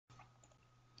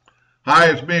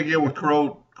Hi, it's me again with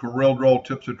Corel Draw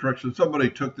Tips and Tricks. And somebody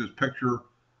took this picture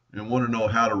and wanted to know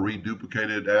how to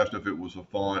reduplicate it. Asked if it was a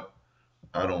font.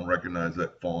 I don't recognize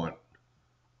that font.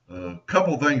 A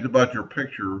couple things about your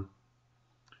picture.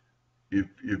 If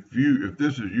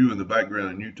this is you in the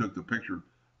background and you took the picture,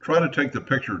 try to take the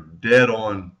picture dead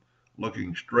on,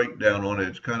 looking straight down on it.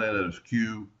 It's kind of at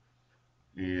askew,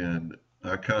 and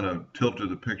I kind of tilted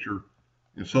the picture.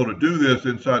 And so to do this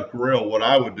inside Corel, what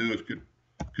I would do is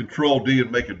Control D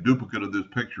and make a duplicate of this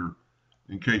picture.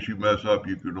 In case you mess up,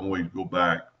 you can always go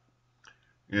back.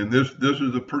 And this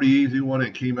is a pretty easy one.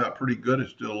 It came out pretty good.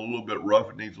 It's still a little bit rough.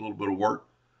 It needs a little bit of work.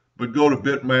 But go to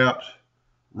bitmaps,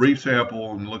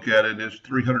 resample, and look at it. It's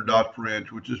 300 dots per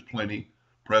inch, which is plenty.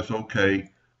 Press OK.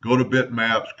 Go to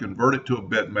bitmaps, convert it to a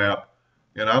bitmap,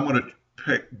 and I'm going to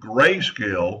pick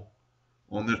grayscale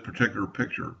on this particular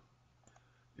picture.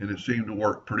 And it seemed to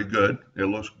work pretty good. It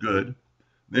looks good.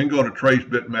 Then go to trace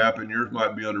bitmap, and yours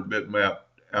might be under bitmap,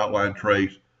 outline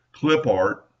trace, clip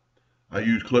art. I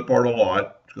use clip art a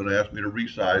lot. It's going to ask me to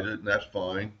resize it, and that's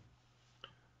fine.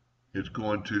 It's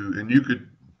going to, and you could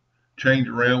change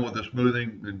around with the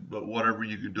smoothing, but whatever,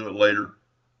 you can do it later.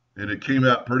 And it came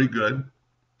out pretty good.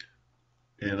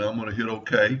 And I'm going to hit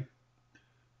OK.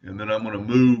 And then I'm going to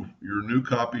move. Your new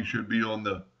copy should be on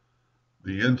the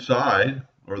inside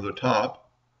or the top.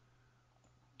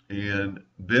 And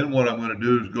then what I'm going to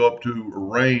do is go up to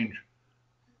Arrange,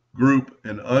 Group,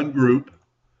 and Ungroup.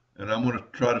 And I'm going to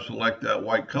try to select that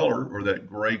white color or that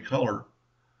gray color.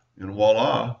 And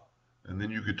voila. And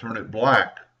then you could turn it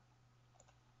black.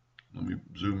 Let me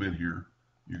zoom in here.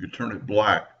 You could turn it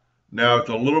black. Now it's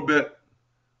a little bit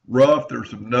rough. There's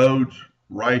some nodes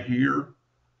right here.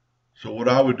 So what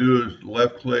I would do is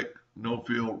left click, no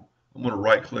fill. I'm going to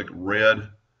right click red.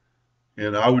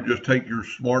 And I would just take your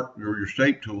your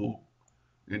shape tool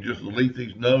and just delete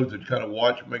these nodes and kind of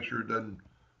watch, make sure it doesn't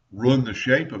ruin the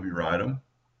shape of your item.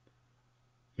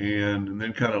 And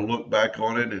then kind of look back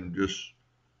on it and just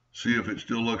see if it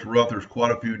still looks rough. There's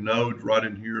quite a few nodes right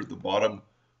in here at the bottom,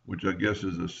 which I guess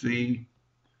is a C.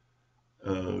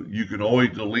 You can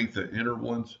always delete the inner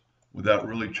ones without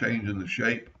really changing the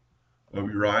shape of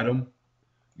your item.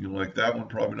 You know, like that one,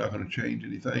 probably not going to change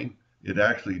anything. It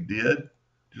actually did.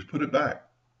 Just put it back.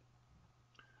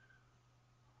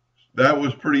 That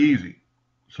was pretty easy.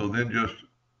 So then just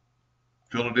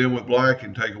fill it in with black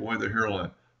and take away the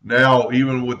hairline. Now,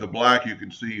 even with the black, you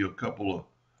can see a couple of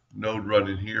nodes right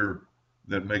in here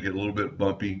that make it a little bit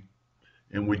bumpy.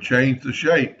 And we changed the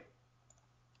shape.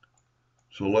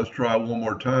 So let's try one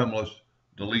more time. Let's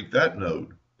delete that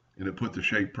node. And it put the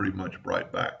shape pretty much right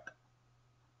back.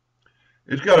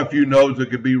 It's got a few nodes that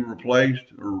could be replaced,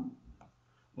 or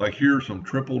like here's some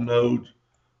triple nodes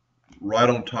right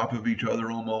on top of each other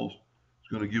almost. It's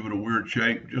going to give it a weird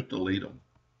shape. Just delete them.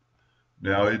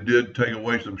 Now it did take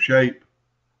away some shape,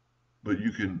 but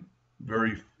you can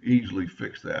very easily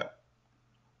fix that.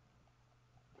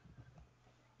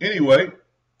 Anyway,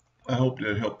 I hope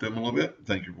that helped them a little bit.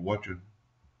 Thank you for watching.